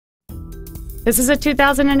This is a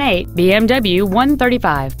 2008 BMW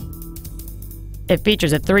 135. It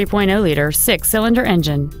features a 3.0-liter 6-cylinder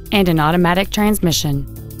engine and an automatic transmission.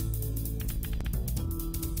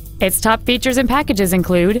 Its top features and packages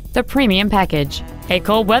include the Premium Package, a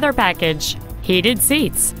cold weather package, heated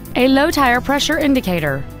seats, a low tire pressure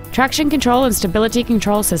indicator, traction control and stability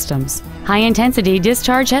control systems, high-intensity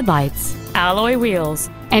discharge headlights, alloy wheels,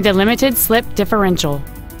 and a limited slip differential.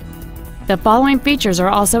 The following features are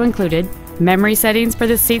also included: memory settings for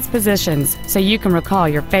the seat's positions so you can recall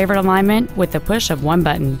your favorite alignment with the push of one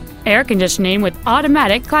button, air conditioning with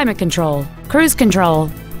automatic climate control, cruise control,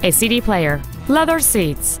 a CD player, leather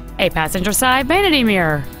seats, a passenger side vanity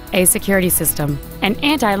mirror, a security system, an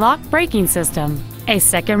anti-lock braking system, a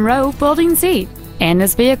second row folding seat, and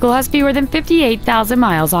this vehicle has fewer than 58,000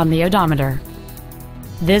 miles on the odometer.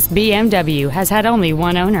 This BMW has had only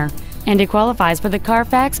one owner, and it qualifies for the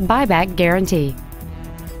Carfax buyback guarantee.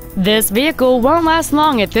 This vehicle won't last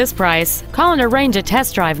long at this price. Call and arrange a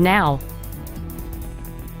test drive now.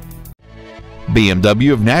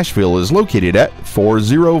 BMW of Nashville is located at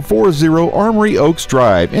 4040 Armory Oaks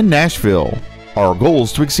Drive in Nashville. Our goal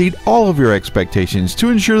is to exceed all of your expectations to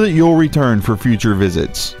ensure that you'll return for future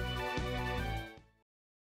visits.